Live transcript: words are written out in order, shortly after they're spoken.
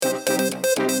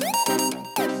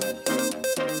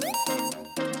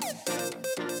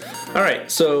All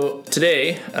right, so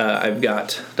today I've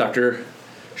got Dr.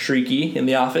 Shriki in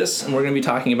the office, and we're going to be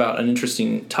talking about an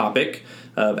interesting topic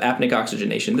of apneic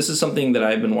oxygenation. This is something that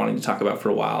I've been wanting to talk about for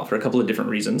a while for a couple of different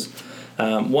reasons.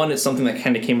 One, it's something that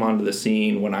kind of came onto the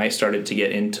scene when I started to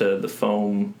get into the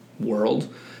foam world,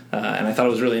 and I thought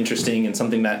it was really interesting and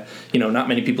something that, not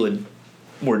many people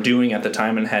were doing at the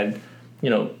time and had,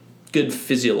 good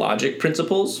physiologic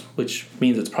principles, which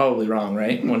means it's probably wrong,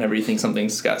 right? Whenever you think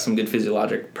something's got some good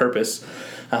physiologic purpose,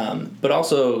 but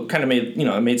also kind of made,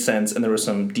 it made sense, and there was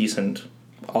some decent,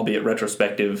 albeit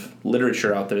retrospective,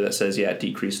 literature out there that says, it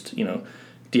decreased,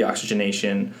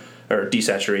 deoxygenation or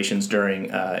desaturations during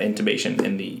intubation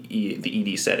in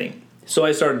the ED setting. So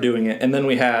I started doing it, and then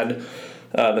we had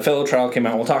the fellow trial came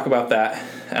out. We'll talk about that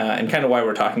and kind of why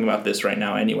we're talking about this right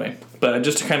now anyway. But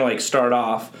just to kind of start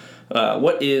off,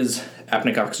 what is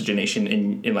apneic oxygenation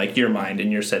in like your mind, in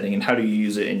your setting, and how do you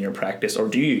use it in your practice, or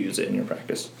do you use it in your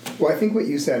practice? Well, I think what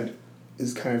you said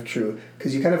is kind of true,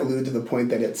 because you kind of alluded to the point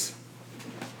that this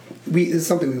is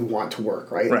something we want to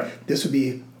work, right? Right. This would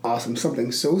be awesome.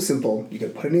 Something so simple, you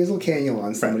could put a nasal cannula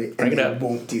on somebody and they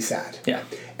won't desat. Yeah.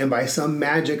 And by some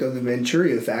magic of the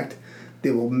Venturi effect,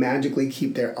 they will magically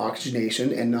keep their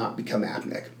oxygenation and not become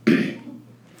apneic.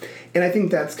 And I think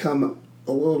that's come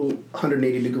a little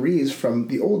 180 degrees from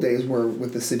the old days where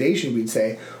with the sedation we'd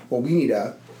say, well, we need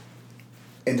a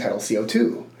end-tidal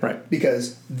CO2. Right.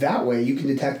 Because that way you can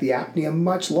detect the apnea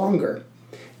much longer.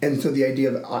 And so the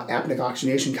idea of apneic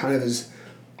oxygenation kind of is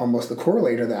almost the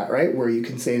correlator of that, right? Where you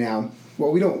can say now,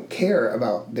 well, we don't care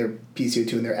about their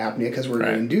PCO2 and their apnea because we're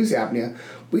going to induce apnea.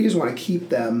 We just want to keep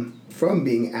them from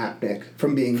being apneic,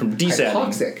 from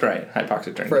hypoxic. Right,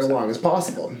 hypoxic during for as long as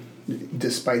possible,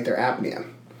 despite their apnea.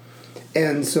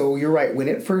 And so you're right, when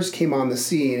it first came on the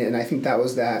scene, and I think that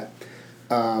was that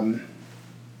Scott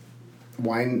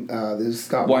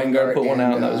Weingart put one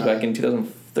out, and that was back in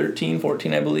 2013,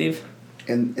 14, I believe.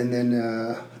 And then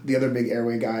the other big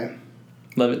airway guy,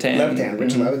 Levitan,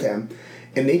 Richard Levitan.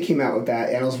 And they came out with that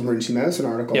Annals of Emergency Medicine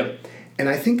article. Yep. And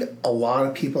I think a lot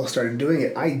of people started doing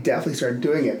it. I definitely started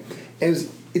doing it. And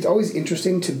it's always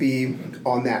interesting to be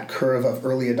on that curve of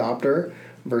early adopter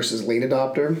versus late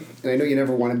adopter. And I know you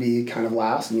never want to be kind of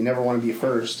last and you never want to be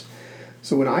first.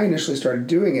 So when I initially started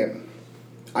doing it,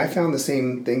 I found the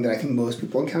same thing that I think most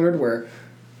people encountered, where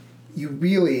you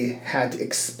really had to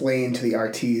explain to the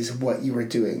RTs what you were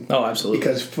doing. Oh, absolutely.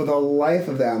 Because for the life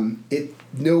of them,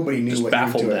 nobody knew just what you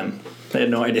were doing. Baffled them. They had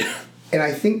no idea. And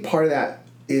I think part of that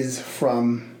is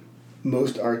from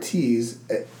most RTs,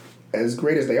 as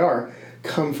great as they are,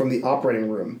 come from the operating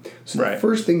room. So the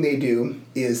first thing they do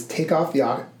is take off the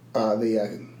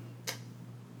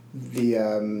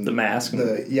mask,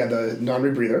 the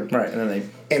non-rebreather, right, and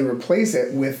then replace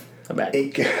it with a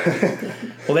bag.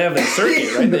 Well, they have the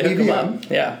circuit, right? They hook them up.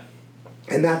 Yeah,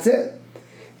 and that's it.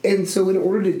 And so, in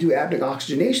order to do apneic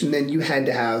oxygenation, then you had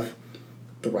to have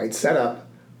the right setup,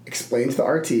 explain to the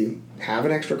RT, have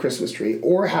an extra Christmas tree,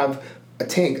 or have a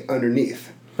tank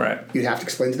underneath. Right. You'd have to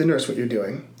explain to the nurse what you're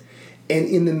doing. And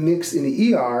in the mix in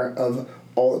the ER of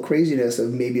all the craziness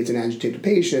of maybe it's an agitated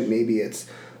patient, maybe it's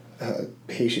a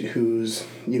patient who's,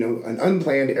 an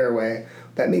unplanned airway,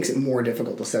 that makes it more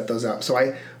difficult to set those up. So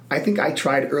I think I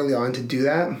tried early on to do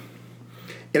that.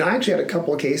 And I actually had a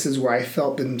couple of cases where I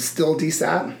felt them still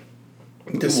desat.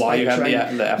 While you had the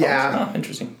apples? Yeah. Oh,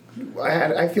 interesting.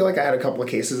 I feel like I had a couple of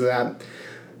cases of that.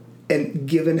 And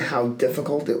given how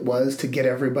difficult it was to get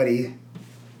everybody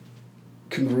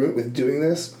congruent with doing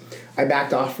this, I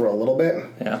backed off for a little bit.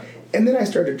 Yeah. And then I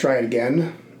started to try it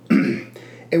again.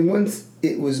 And once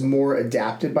it was more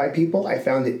adapted by people, I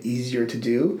found it easier to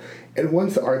do. And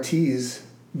once the RTs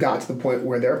got to the point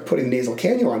where they're putting nasal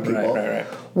cannula on people, right.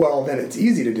 Well, then it's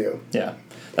easy to do. Yeah.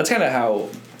 That's kind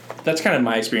of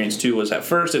my experience too. Was at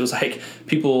first it was like I'd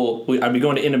be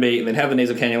going to intubate and they'd have the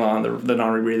nasal cannula on the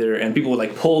non-rebreather, and people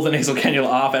would pull the nasal cannula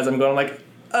off as I'm going. I'm like,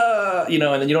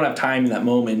 and then you don't have time in that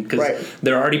moment because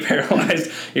they're already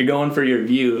paralyzed. You're going for your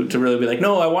view to really be like,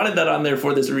 no, I wanted that on there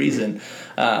for this reason.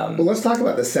 Well, let's talk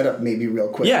about the setup maybe real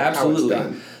quick. Yeah, absolutely. How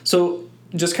it's done. So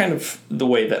just kind of the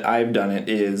way that I've done it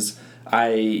is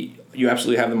you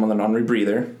absolutely have them on the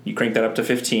non-rebreather. You crank that up to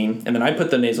 15, and then I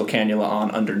put the nasal cannula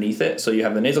on underneath it. So you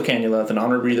have the nasal cannula, the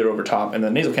non-rebreather over top, and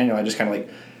the nasal cannula I just kind of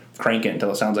crank it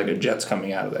until it sounds like a jet's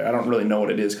coming out of there. I don't really know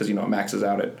what it is because, it maxes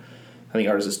out at, I think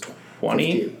ours is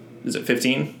 20. 15. Is it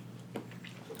 15?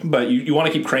 But you want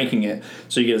to keep cranking it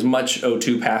so you get as much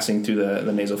O2 passing through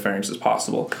the nasopharynx as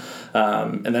possible.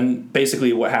 And then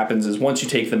basically what happens is once you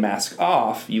take the mask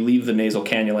off, you leave the nasal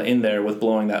cannula in there with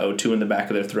blowing that O2 in the back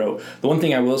of their throat. The one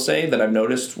thing I will say that I've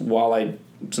noticed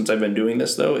since I've been doing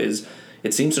this, though, is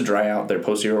it seems to dry out their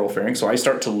posterior pharynx. So I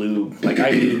start to lube. Like,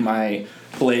 I lube my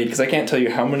blade because I can't tell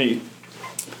you how many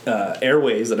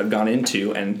airways that I've gone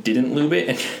into and didn't lube it,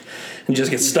 and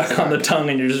just get stuck on the tongue,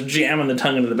 and you're just jamming the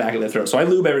tongue into the back of the throat. So I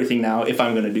lube everything now if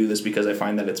I'm going to do this, because I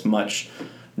find that it's much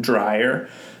drier.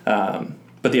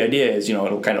 But the idea is,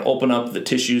 it'll kind of open up the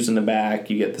tissues in the back.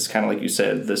 You get this kind of, like you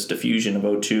said, this diffusion of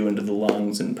O2 into the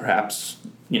lungs, and perhaps,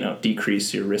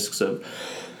 decrease your risks of,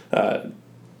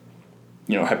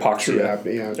 hypoxia.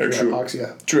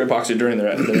 True hypoxia during their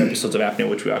episodes of apnea,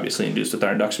 which we obviously induce with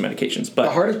our induction medications. But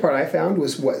the hardest part I found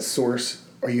was, what source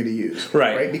are you going to use?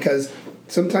 Right. Because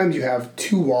sometimes you have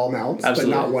 2 wall mounts,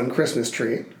 Absolutely. but not one Christmas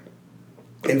tree.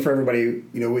 And for everybody,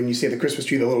 when you say the Christmas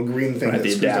tree, the little green thing that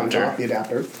screws on top, the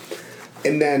adapter.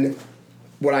 And then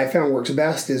what I found works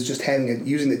best is just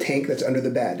using the tank that's under the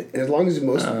bed. And as long as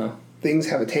most things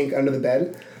have a tank under the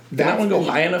bed, can that one go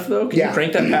high enough, though? Can you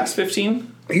crank that past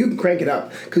 15? You can crank it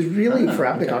up. Because really, for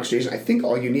apneic oxygenation, I think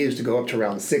all you need is to go up to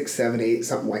around 6, 7, 8,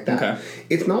 something like that. Okay.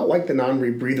 It's not like the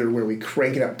non-rebreather where we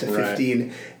crank it up to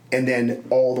 15 and then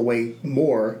all the way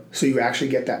more, so you actually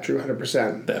get that true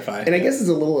 100%. And I guess as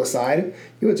a little aside,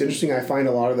 what's interesting, I find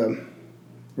a lot of the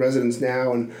residents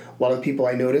now and a lot of the people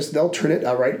I notice, they'll turn it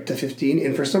right to 15,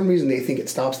 and for some reason they think it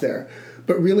stops there.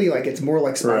 But really, it's more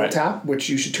like spinal tap, which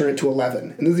you should turn it to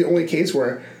 11. And this is the only case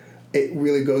where it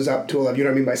really goes up to 11. You know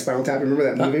what I mean by Spinal Tap? Remember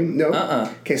that movie? No?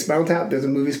 Okay, Spinal Tap, there's a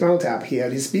movie Spinal Tap. He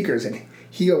had his speakers, and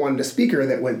he wanted a speaker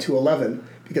that went to 11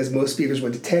 because most speakers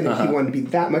went to 10, and he wanted to be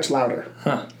that much louder,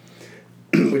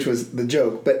 which was the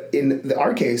joke. But in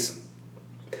our case,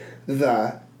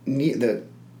 the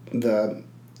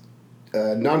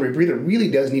non-rebreather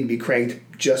really does need to be cranked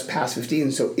just past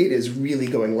 15, so it is really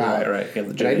going loud. Right.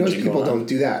 And I notice people don't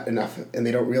do that enough, and they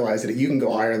don't realize that you can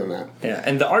go higher than that. Yeah,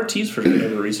 and the RTs, for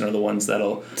whatever reason, are the ones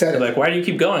that'll... They're like, why do you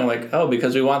keep going? I'm like, oh,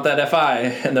 because we want that FI.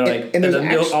 And they're like... And then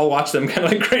I'll watch them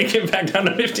kind of crank it back down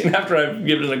to 15 after I've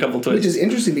given it a couple twists. Which is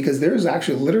interesting, because there's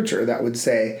actually literature that would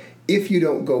say, if you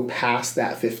don't go past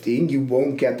that 15, you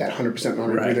won't get that 100%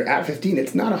 non-rebreather. At 15,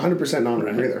 it's not 100%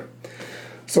 non-rebreather.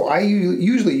 So I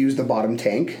usually use the bottom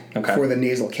tank for the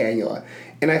nasal cannula.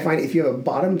 And I find if you have a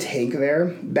bottom tank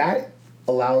there, that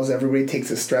allows everybody, takes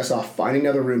the stress off finding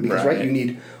another room. Because, you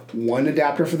need one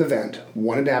adapter for the vent,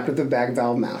 one adapter for the bag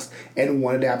valve mask, and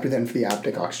one adapter then for the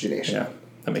apneic oxygenation. Yeah,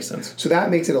 that makes sense. So that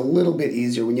makes it a little bit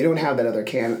easier. When you don't have that other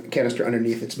canister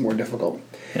underneath, it's more difficult.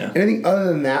 Yeah. And I think other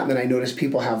than that, then I notice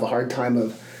people have a hard time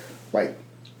of,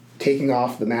 taking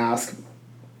off the mask,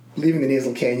 leaving the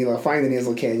nasal cannula, finding the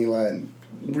nasal cannula, and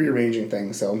rearranging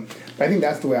things. So I think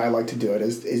that's the way I like to do it,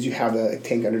 is you have the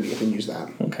tank underneath and use that.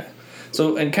 Okay.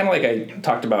 So, and kind of like I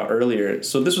talked about earlier,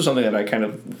 so this was something that I kind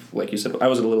of, like you said, I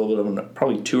was a little bit of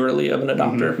probably too early of an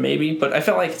adopter, maybe, but I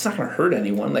felt like it's not going to hurt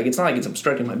anyone. It's not like it's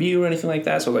obstructing my view or anything like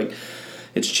that. So,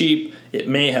 it's cheap. It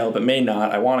may help. It may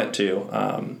not. I want it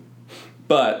to.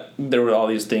 But there were all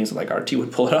these things like RT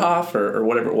would pull it off or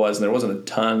whatever it was, and there wasn't a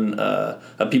ton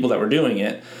of people that were doing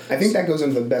it. I think that goes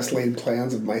into the best laid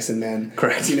plans of mice and men.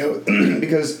 Correct.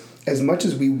 Because as much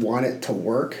as we want it to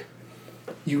work,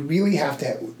 you really have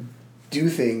to do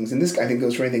things, and this I think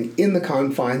goes for anything, in the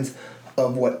confines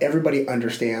of what everybody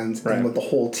understands and what the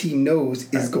whole team knows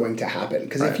is going to happen.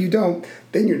 Because if you don't,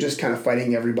 then you're just kind of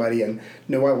fighting everybody and,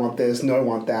 no, I want this, no, I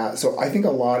want that. So I think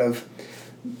a lot of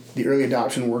the early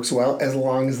adoption works well as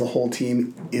long as the whole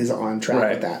team is on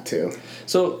track with that too.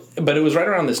 So, but it was right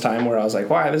around this time where I was like,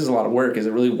 wow, this is a lot of work. Is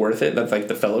it really worth it? That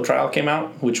the fellow trial came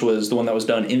out, which was the one that was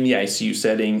done in the ICU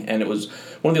setting, and it was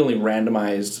one of the only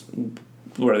randomized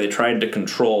where they tried to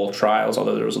control trials,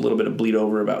 although there was a little bit of bleed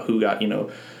over about who got,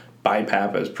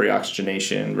 BiPAP as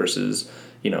pre-oxygenation versus,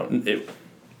 it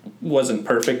wasn't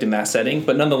perfect in that setting,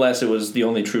 but nonetheless, it was the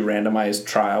only true randomized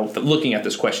trial looking at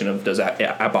this question of does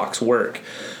APOX work.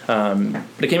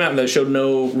 They came out and they showed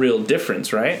no real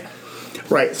difference, right?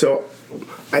 Right. So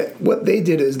what they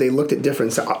did is they looked at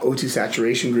different O2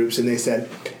 saturation groups, and they said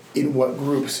in what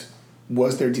groups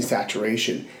was there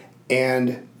desaturation.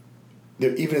 And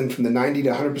even from the 90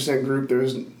 to 100% group, there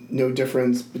was no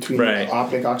difference between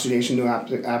apneic oxygenation, no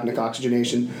apneic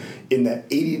oxygenation. In the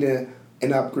 80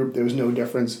 and up group, there was no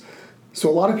difference. So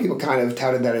a lot of people kind of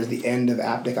touted that as the end of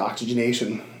apneic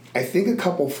oxygenation. I think a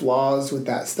couple flaws with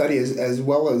that study, as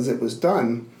well as it was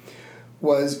done,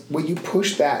 was when you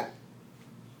push that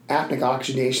apneic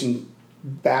oxygenation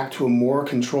back to a more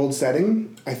controlled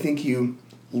setting, I think you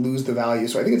lose the value.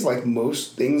 So I think it's like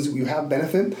most things you have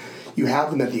benefit, you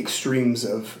have them at the extremes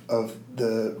of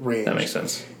the range. That makes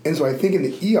sense. And so I think in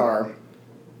the ER,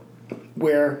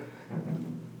 where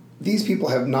these people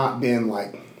have not been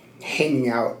hanging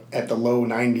out at the low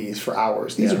 90s for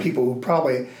hours. These are people who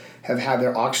probably have had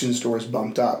their oxygen stores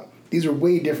bumped up. These are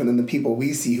way different than the people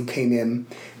we see who came in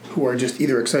who are just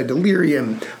either excited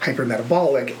delirium,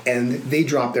 hypermetabolic, and they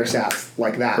drop their sats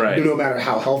like that, no matter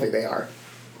how healthy they are.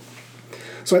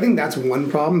 So I think that's one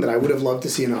problem that I would have loved to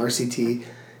see in RCT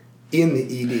in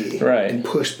the ED and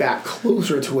push back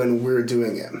closer to when we're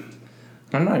doing it.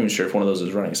 I'm not even sure if one of those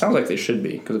is running. It sounds like they should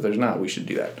be, because if there's not, we should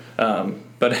do that.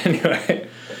 But anyway,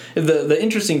 the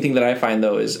interesting thing that I find,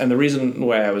 though, is, and the reason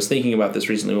why I was thinking about this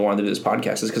recently, we wanted to do this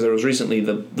podcast, is because there was recently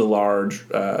the large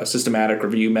systematic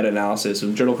review meta-analysis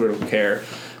of Journal of Critical Care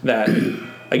that,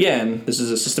 again, this is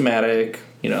a systematic,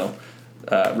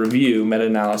 review,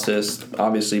 meta-analysis,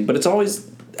 obviously, but it's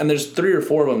always... And there's 3 or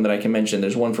 4 of them that I can mention.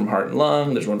 There's one from Heart and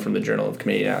Lung. There's one from the Journal of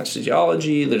Canadian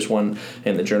Anesthesiology. There's one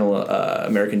in the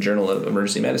American Journal of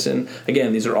Emergency Medicine.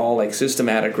 Again, these are all like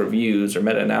systematic reviews or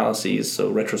meta-analyses, so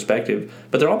retrospective.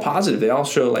 But they're all positive. They all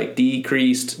show like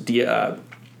decreased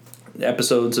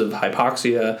episodes of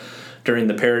hypoxia during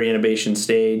the peri-intubation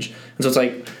stage. And so it's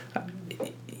like,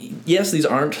 yes, these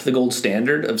aren't the gold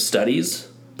standard of studies,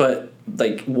 but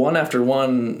like one after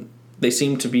one, they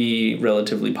seem to be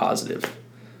relatively positive.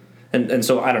 And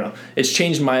so, I don't know, it's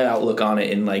changed my outlook on it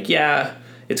in like,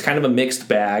 it's kind of a mixed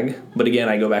bag. But again,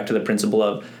 I go back to the principle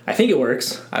of, I think it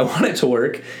works. I want it to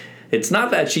work. It's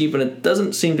not that cheap, and it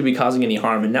doesn't seem to be causing any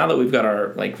harm. And now that we've got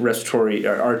our like respiratory,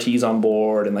 our RTs on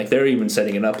board, and like they're even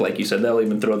setting it up, like you said, they'll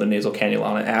even throw the nasal cannula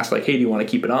on and ask like, hey, do you want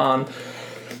to keep it on?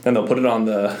 And they'll put it on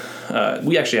the,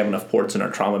 we actually have enough ports in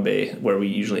our trauma bay where we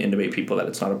usually intubate people that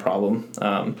it's not a problem.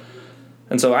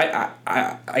 And so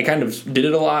I kind of did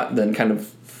it a lot, then kind of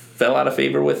fell out of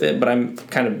favor with it, but I'm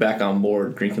kind of back on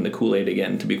board drinking the Kool-Aid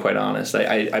again, to be quite honest.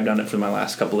 I've done it for my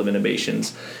last couple of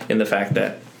intubations in the fact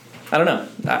that, I don't know,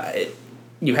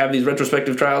 you have these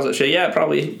retrospective trials that say, it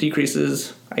probably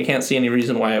decreases. I can't see any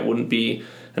reason why it wouldn't be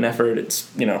an effort.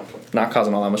 It's, not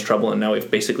causing all that much trouble, and now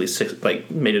we've basically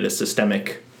made it a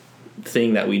systemic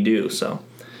thing that we do, so.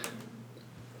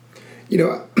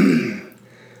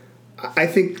 I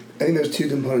think there's 2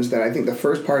 components to that. I think the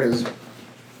first part is,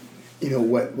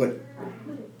 what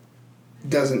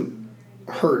doesn't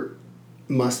hurt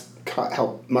must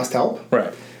help.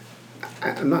 Right.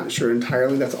 I'm not sure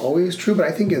entirely that's always true, but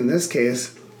I think in this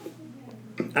case,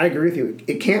 I agree with you.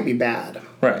 It can't be bad.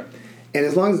 Right. And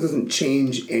as long as it doesn't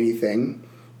change anything,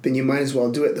 then you might as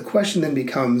well do it. The question then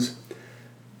becomes,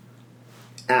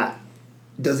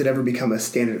 does it ever become a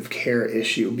standard of care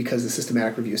issue because the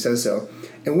systematic review says so?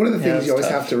 And one of the things you always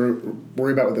have to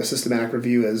worry about with a systematic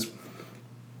review is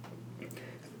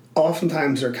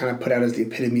oftentimes they're kind of put out as the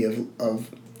epitome of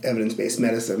evidence-based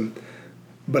medicine.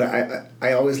 But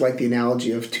I always like the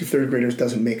analogy of 2 third graders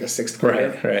doesn't make a 6th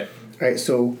grader. Right.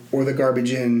 So, or the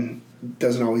garbage in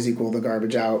doesn't always equal the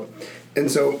garbage out.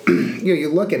 And so, you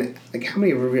look at like how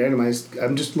many randomized,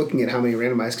 I'm just looking at how many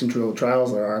randomized controlled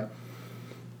trials there are.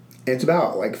 And it's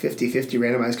about like 50-50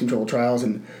 randomized controlled trials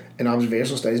and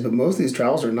observational studies, but most of these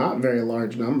trials are not very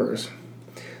large numbers.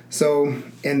 So,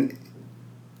 and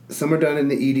some are done in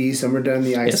the ED, some are done in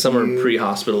the ICU. Yeah, some are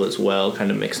pre-hospital as well,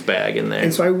 kind of mixed bag in there.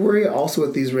 And so I worry also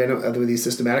with these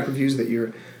systematic reviews that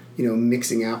you're,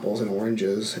 mixing apples and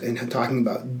oranges and talking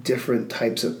about different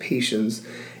types of patients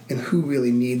and who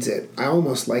really needs it. I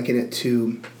almost liken it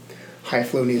to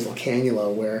high-flow nasal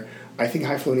cannula, where I think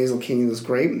high-flow nasal cannula is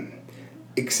great,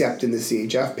 except in the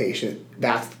CHF patient,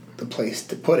 that's the place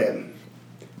to put it.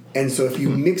 And so if you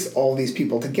mix all these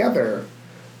people together,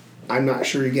 I'm not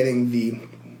sure you're getting the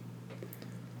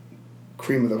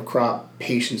cream of the crop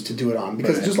patients to do it on.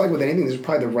 Because just like with anything, there's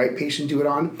probably the right patient to do it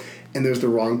on, and there's the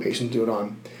wrong patient to do it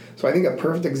on. So I think a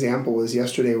perfect example was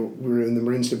yesterday we were in the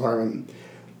emergency department.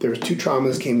 There was 2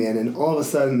 traumas came in, and all of a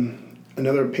sudden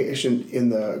another patient in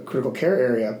the critical care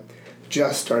area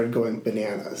just started going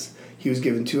bananas. He was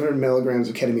given 200 milligrams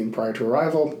of ketamine prior to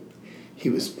arrival. He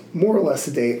was more or less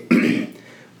sedate,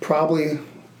 probably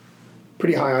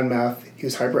pretty high on meth. He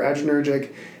was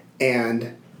hyperadrenergic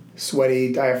and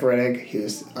sweaty, diaphoretic. He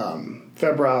was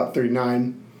febrile at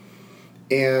 39.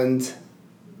 And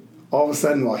all of a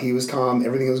sudden, while he was calm,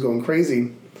 everything was going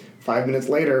crazy. 5 minutes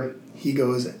later, he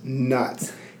goes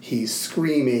nuts. He's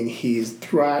screaming. He's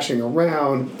thrashing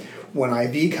around. When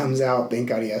IV comes out, thank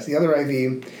God he has the other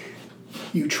IV.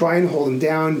 You try and hold him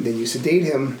down, then you sedate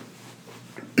him.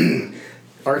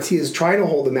 RT is trying to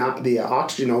hold the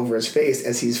oxygen over his face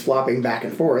as he's flopping back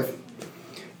and forth.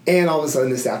 And all of a sudden,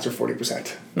 the stats are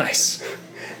 40%. Nice.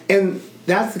 And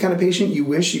that's the kind of patient you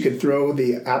wish you could throw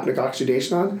the apneic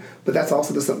oxygenation on, but that's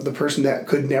also the person that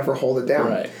could never hold it down.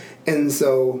 Right. And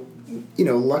so,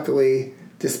 luckily,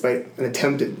 despite an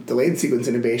attempt at delayed sequence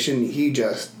intubation, he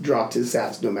just dropped his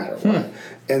sats no matter what.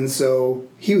 And so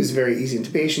he was very easy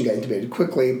intubation, got intubated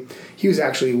quickly. He was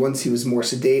actually, once he was more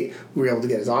sedate, we were able to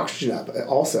get his oxygen up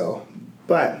also.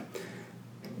 But,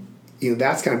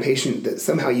 that's kind of patient that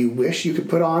somehow you wish you could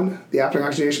put on the apneic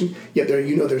oxygenation, yet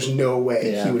there's no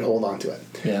way he would hold on to it.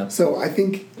 Yeah. So I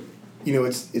think,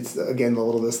 it's again, a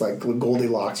little this like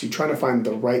Goldilocks. You're trying to find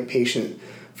the right patient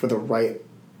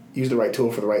use the right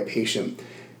tool for the right patient.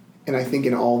 And I think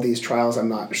in all these trials, I'm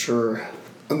not sure,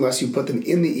 unless you put them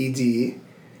in the ED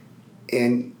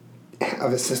and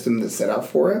have a system that's set up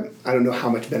for it, I don't know how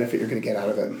much benefit you're going to get out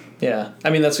of it. Yeah.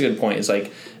 I mean, that's a good point. It's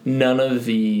like none of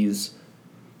the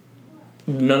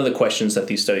questions that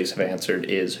these studies have answered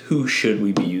is who should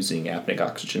we be using apneic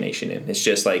oxygenation in. It's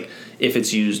just like if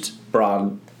it's used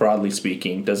broadly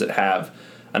speaking, does it have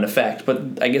an effect?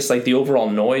 But I guess like the overall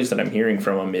noise that I'm hearing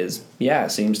from them is,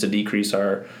 it seems to decrease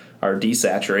our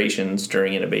desaturations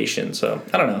during intubation. So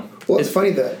I don't know. Well, it's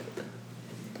funny that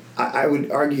I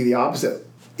would argue the opposite.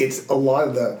 It's a lot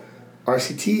of the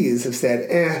RCTs have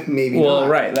said, maybe not.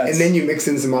 Right. And then you mix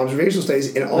in some observational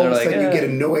studies, and all of a sudden you get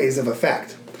a noise of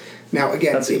effect. Now,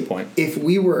 again, that's a good point. If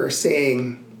we were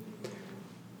saying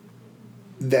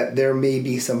that there may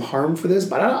be some harm for this,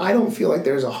 but I don't feel like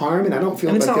there's a harm, and I don't feel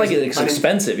and it's like not like it's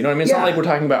expensive. You know what I mean? It's not like we're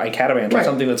talking about icatibant or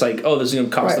something that's like, this is going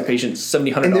to cost the patient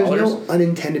 $700. And there's no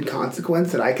unintended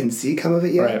consequence that I can see come of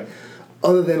it yet,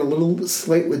 other than a little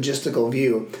slight logistical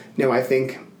view. Now, I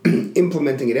think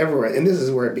implementing it everywhere, and this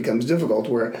is where it becomes difficult,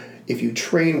 where if you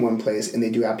train one place and they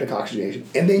do apneic oxygenation,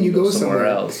 and then you go somewhere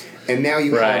else, and now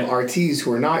you have RTs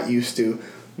who are not used to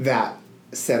that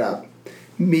setup,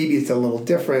 maybe it's a little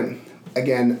different.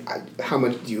 Again, how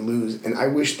much do you lose? And I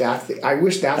wish that's the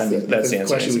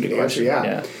question we could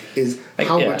answer. Is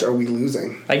how much are we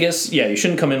losing? I guess you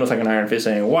shouldn't come in with like an iron fist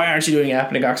saying, why aren't you doing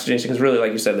apneic oxygenation? Because really,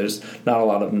 like you said, there's not a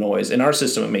lot of noise in our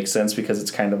system. It makes sense because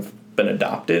it's kind of been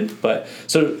adopted. But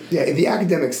so in the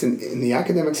academic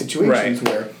situations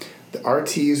where the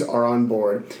RTs are on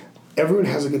board, everyone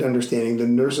has a good understanding. The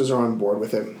nurses are on board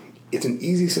with it. It's an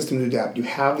easy system to adapt. You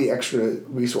have the extra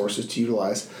resources to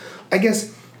utilize. I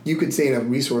guess you could say in a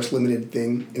resource-limited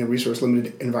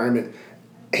environment,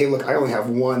 hey, look, I only have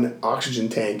one oxygen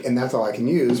tank, and that's all I can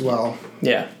use. Well,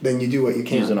 then you do what you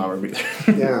can. Use an armor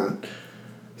breather.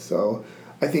 So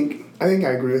I think I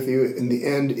agree with you. In the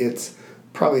end, it's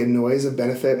probably a noise of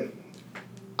benefit.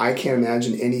 I can't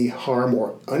imagine any harm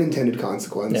or unintended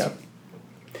consequence. Yeah.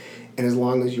 And as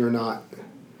long as you're not,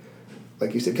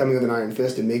 like you said, coming with an iron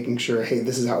fist and making sure, hey,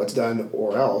 this is how it's done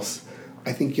or else,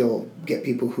 I think you'll get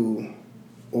people who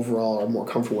overall are more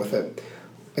comfortable with it.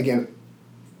 Again,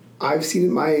 I've seen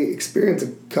in my experience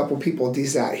a couple people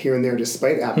desat here and there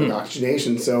despite apneic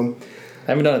oxygenation, so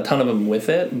I haven't done a ton of them with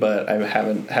it, but I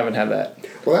haven't had that.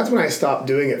 Well, that's when I stopped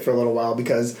doing it for a little while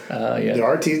because the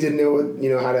RTs didn't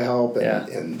know how to help,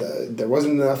 and there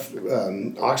wasn't enough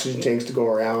oxygen tanks to go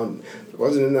around. There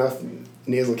wasn't enough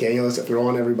nasal cannulas to throw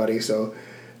on everybody. So,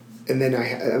 and then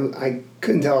I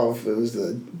couldn't tell if it was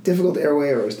the difficult airway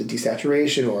or it was the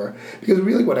desaturation, or because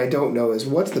really what I don't know is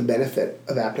what's the benefit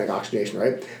of apneic oxygenation,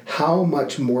 right? How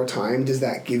much more time does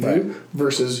that give you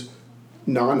versus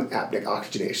non-apneic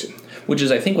oxygenation? Which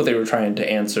is, I think, what they were trying to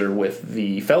answer with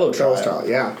the fellow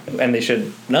trial. And they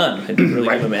should none. It didn't really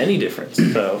give them any difference.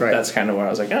 So that's kind of where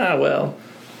I was like, well,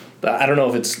 I don't know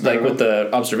if it's like with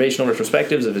the observational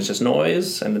retrospectives, if it's just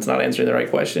noise and it's not answering the right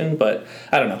question, but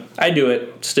I don't know. I do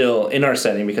it still in our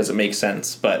setting because it makes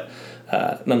sense, but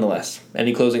nonetheless.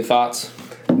 Any closing thoughts?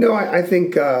 No, I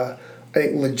think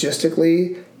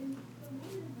logistically,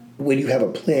 when you have a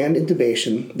planned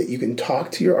intubation that you can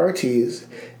talk to your RTs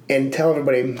and tell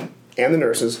everybody and the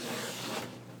nurses,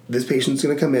 this patient's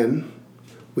going to come in,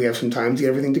 we have some time to get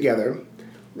everything together,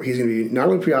 he's going to be not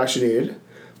only pre-oxygenated,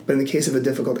 but in the case of a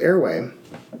difficult airway,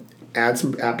 add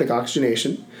some apneic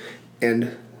oxygenation,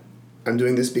 and I'm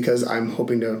doing this because I'm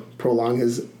hoping to prolong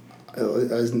his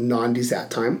non-desat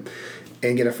time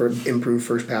and get improved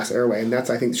first pass airway, and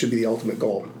that's, I think, should be the ultimate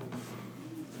goal.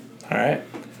 All right.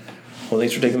 Well,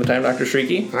 thanks for taking the time, Dr.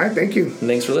 Shriki. All right, thank you. And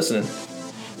thanks for listening.